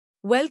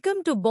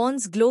Welcome to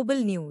Bond's Global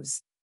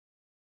News.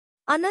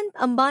 Anant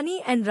Ambani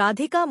and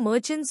Radhika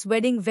merchant's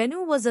wedding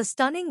venue was a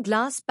stunning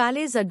glass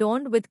palace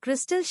adorned with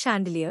crystal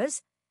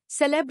chandeliers,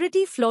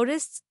 celebrity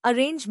florists,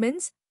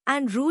 arrangements,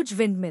 and rouge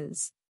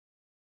windmills.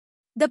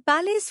 The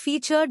palace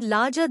featured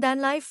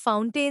larger-than-life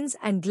fountains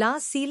and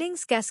glass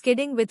ceilings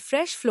cascading with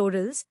fresh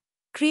florals,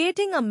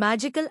 creating a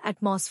magical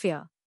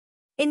atmosphere.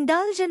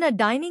 Indulge in a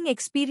dining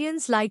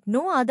experience like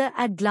no other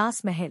at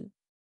Glass Mahal.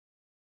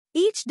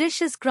 Each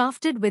dish is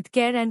crafted with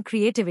care and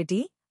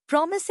creativity,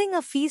 promising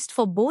a feast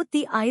for both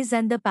the eyes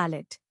and the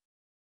palate.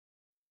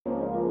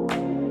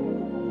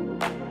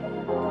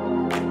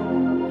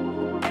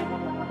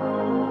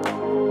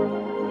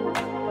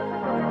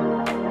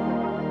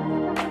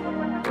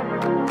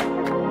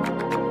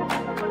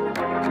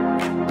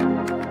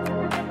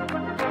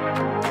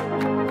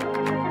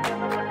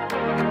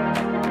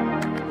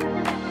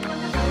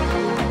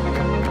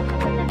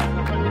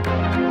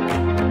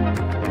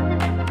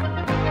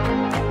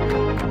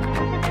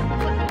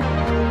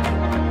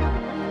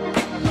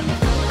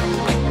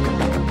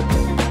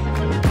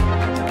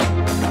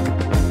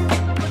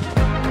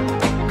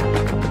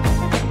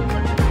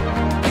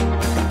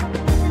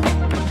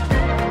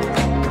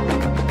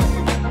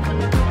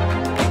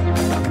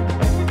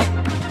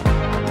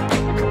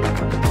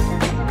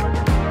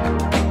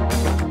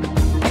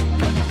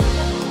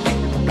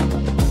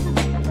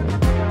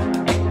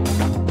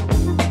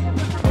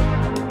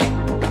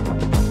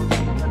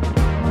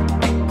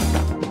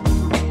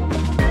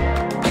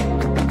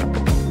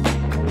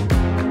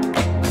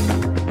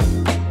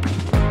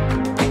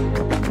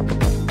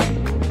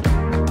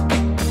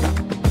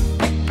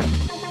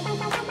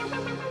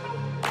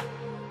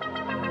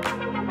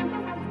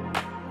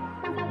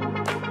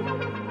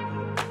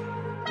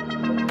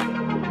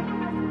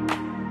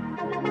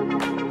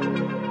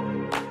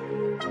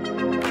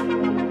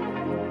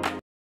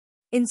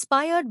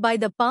 Inspired by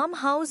the Palm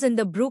House in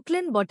the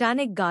Brooklyn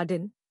Botanic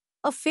Garden,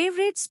 a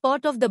favorite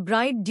spot of the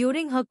bride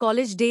during her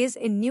college days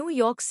in New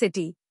York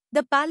City,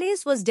 the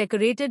palace was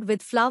decorated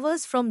with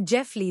flowers from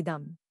Jeff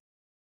Leatham.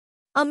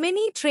 A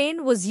mini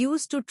train was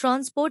used to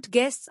transport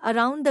guests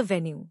around the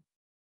venue.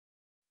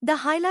 The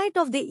highlight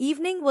of the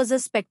evening was a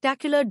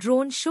spectacular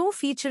drone show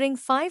featuring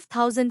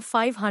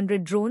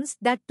 5,500 drones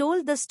that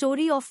told the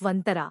story of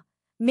Vantara,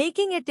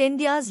 making it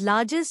India's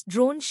largest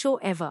drone show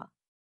ever.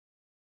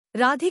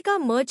 Radhika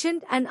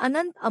Merchant and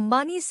Anant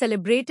Ambani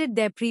celebrated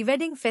their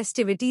pre-wedding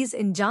festivities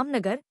in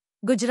Jamnagar,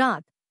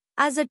 Gujarat,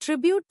 as a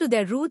tribute to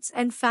their roots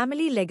and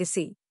family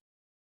legacy.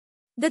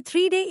 The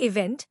three-day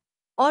event,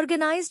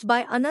 organized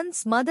by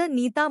Anant's mother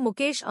Neeta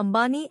Mukesh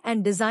Ambani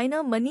and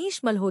designer Manish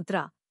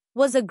Malhotra,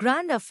 was a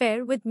grand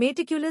affair with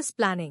meticulous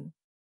planning.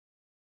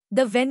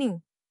 The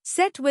venue,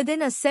 set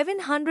within a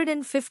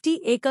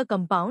 750-acre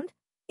compound,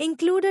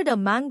 included a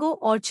mango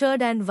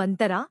orchard and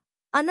Vantara,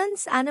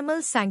 Anant's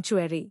animal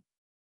sanctuary.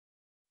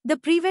 The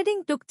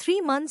pre-wedding took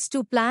 3 months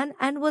to plan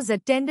and was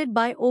attended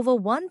by over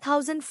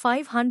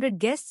 1,500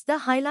 guests. The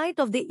highlight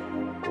of the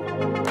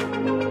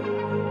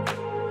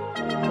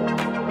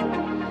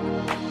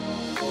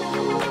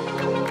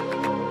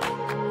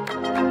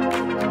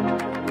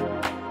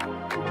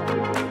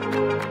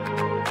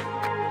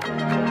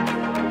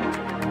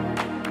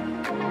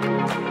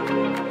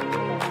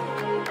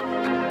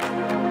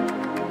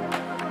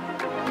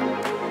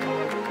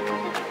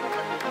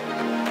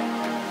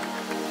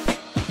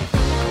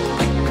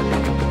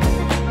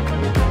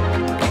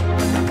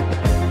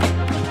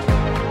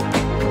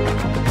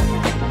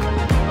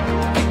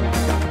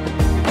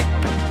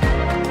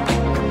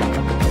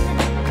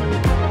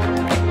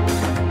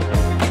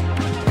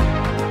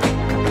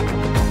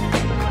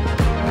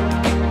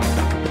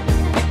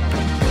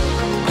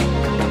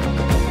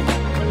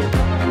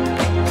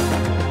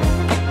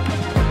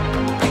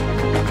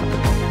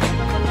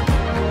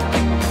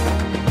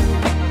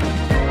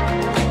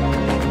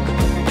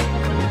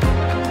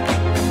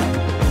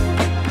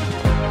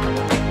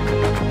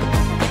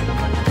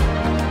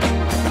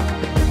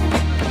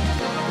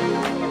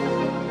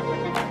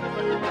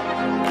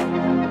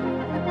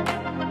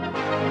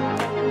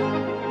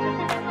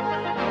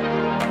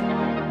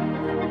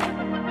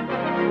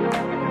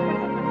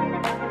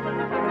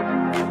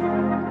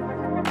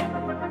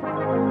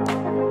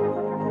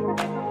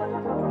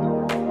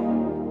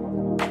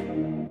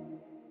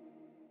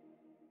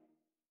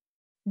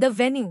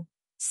venue,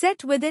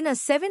 set within a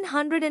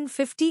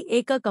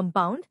 750-acre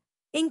compound,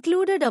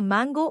 included a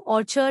mango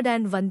orchard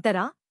and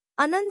Vantara,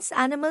 Anant's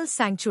animal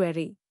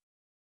sanctuary.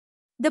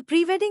 The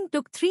pre-wedding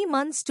took 3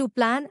 months to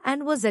plan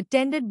and was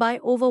attended by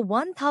over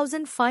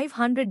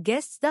 1,500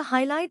 guests. The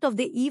highlight of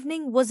the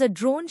evening was a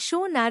drone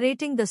show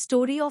narrating the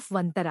story of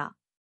Vantara.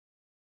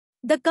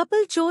 The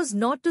couple chose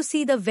not to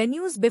see the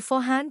venues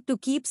beforehand to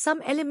keep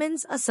some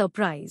elements a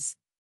surprise.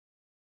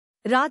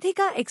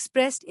 Radhika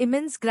expressed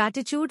immense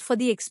gratitude for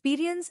the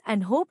experience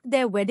and hoped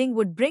their wedding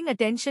would bring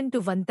attention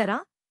to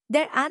Vantara,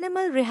 their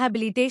animal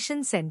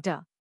rehabilitation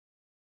center.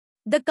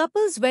 The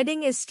couple's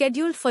wedding is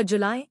scheduled for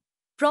July,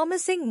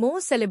 promising more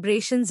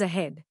celebrations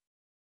ahead.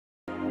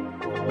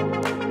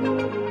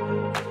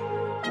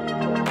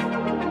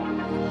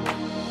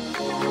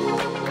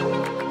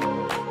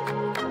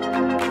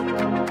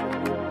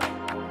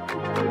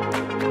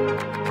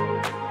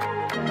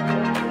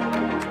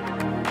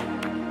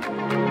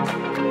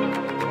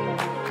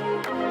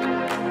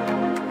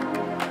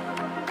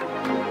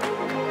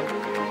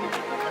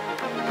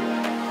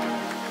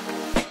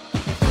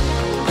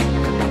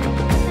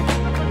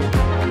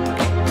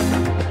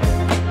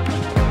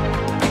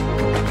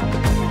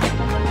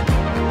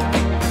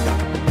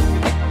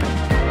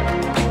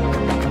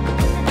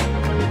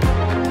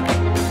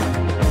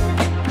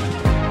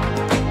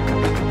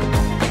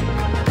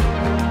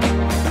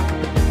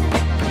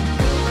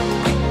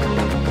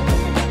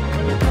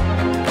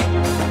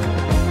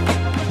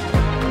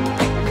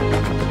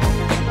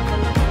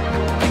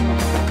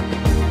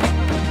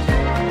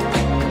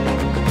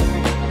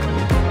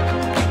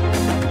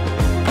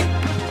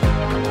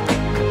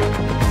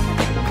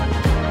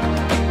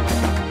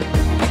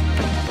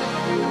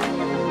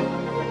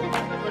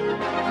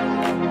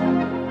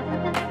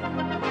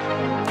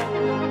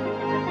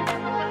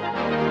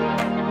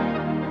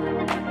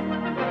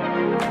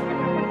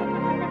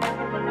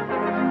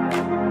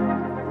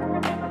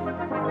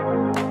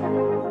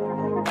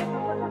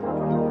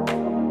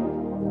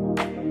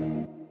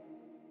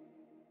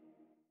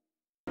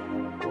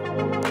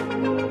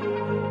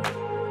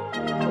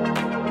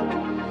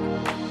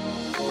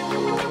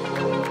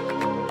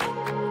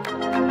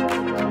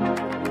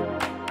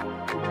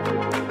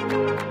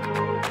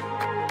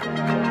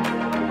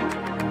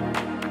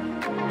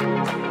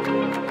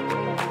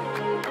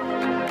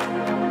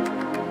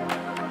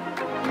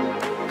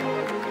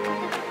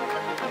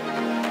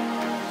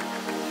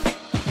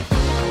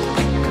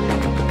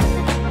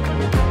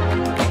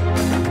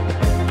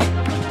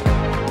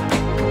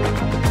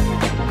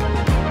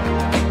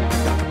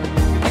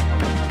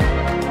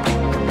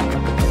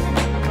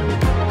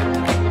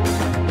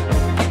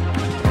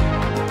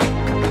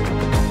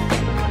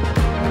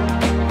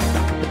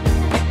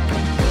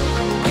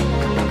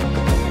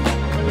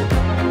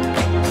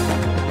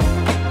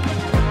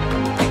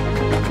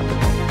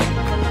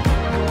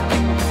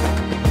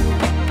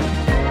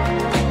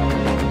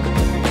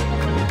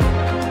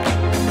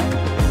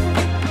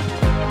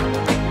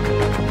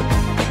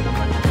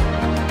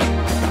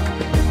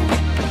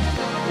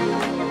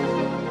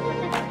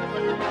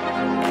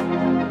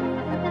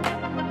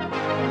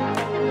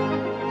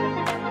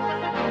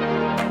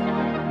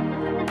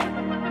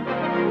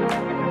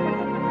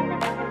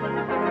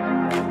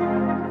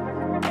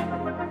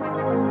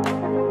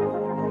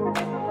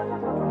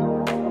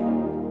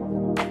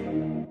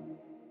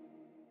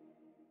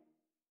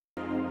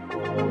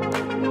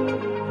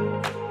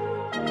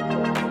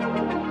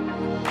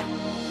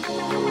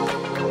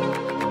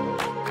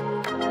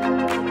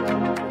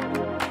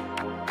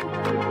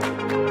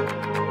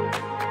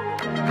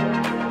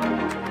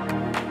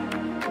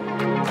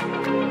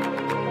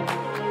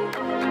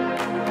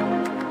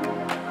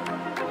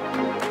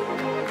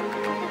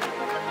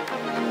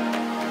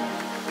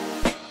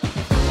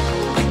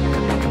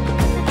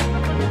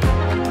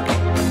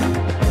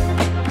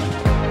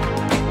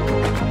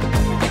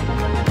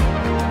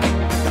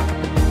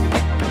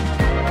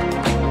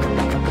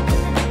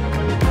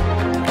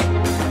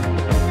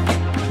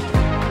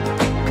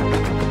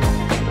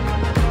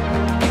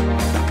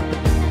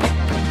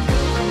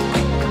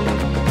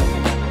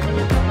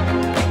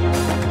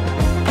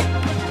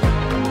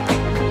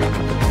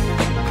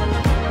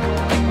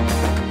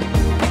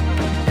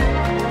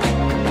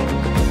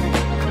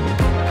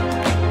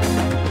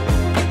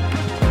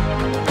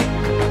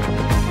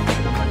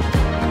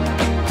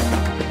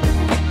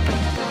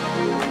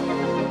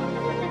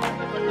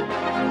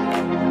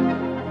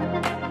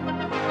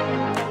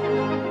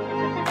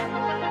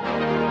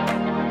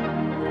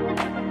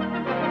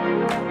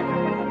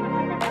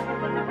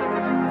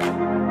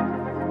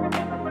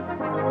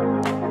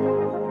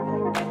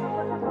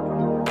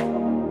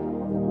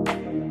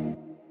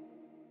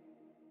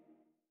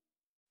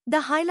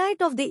 The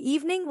highlight of the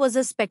evening was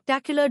a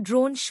spectacular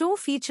drone show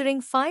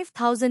featuring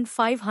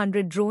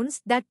 5,500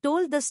 drones that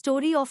told the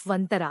story of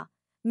Vantara,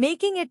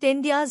 making it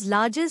India's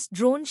largest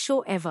drone show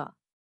ever.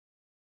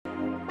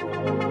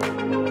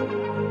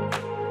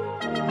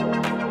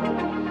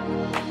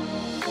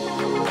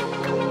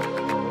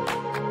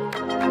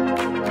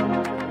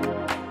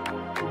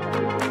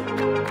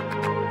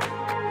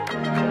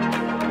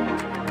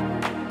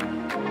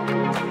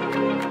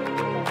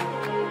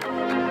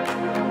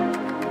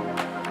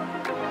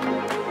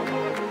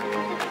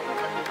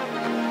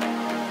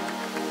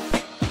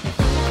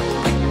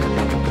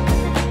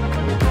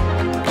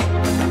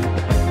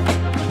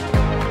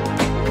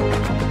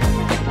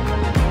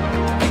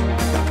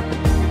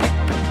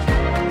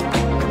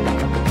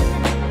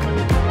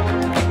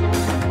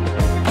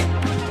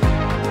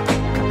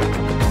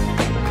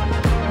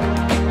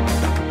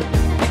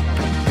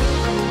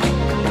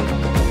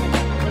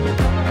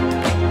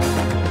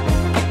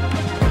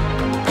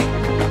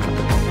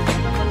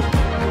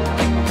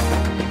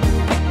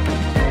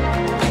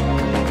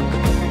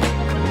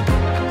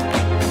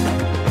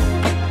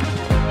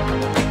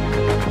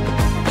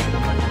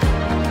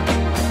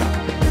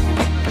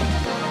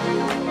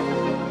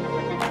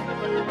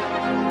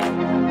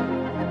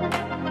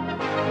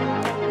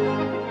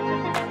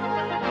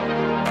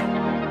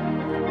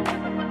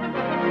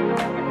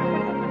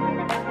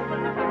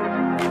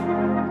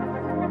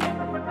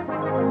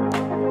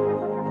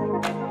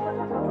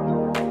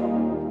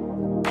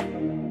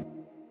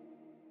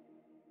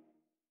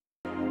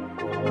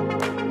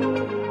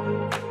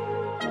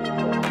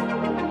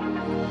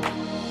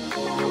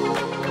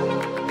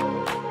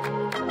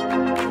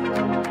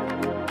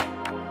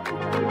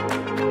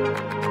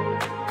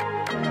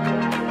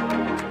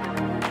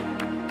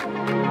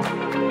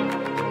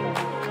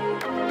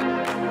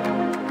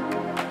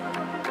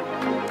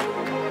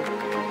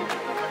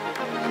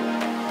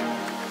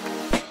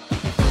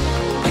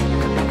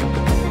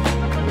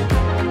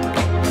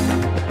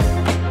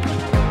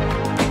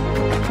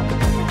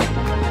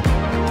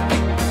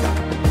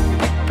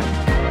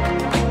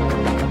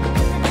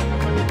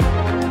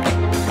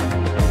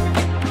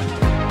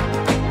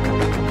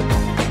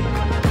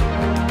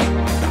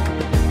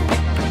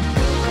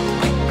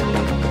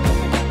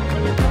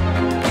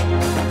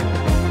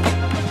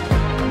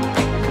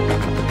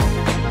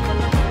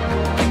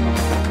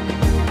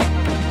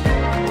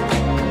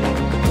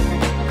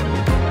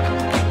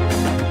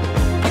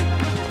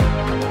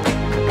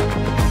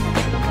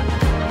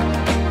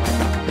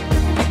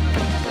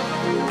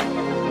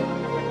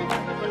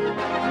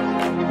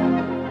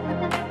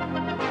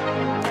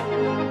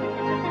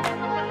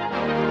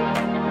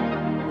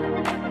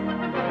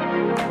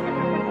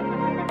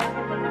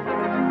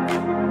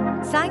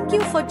 Thank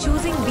you for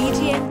choosing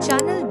BGN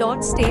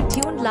channel. Stay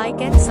tuned, like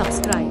and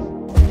subscribe.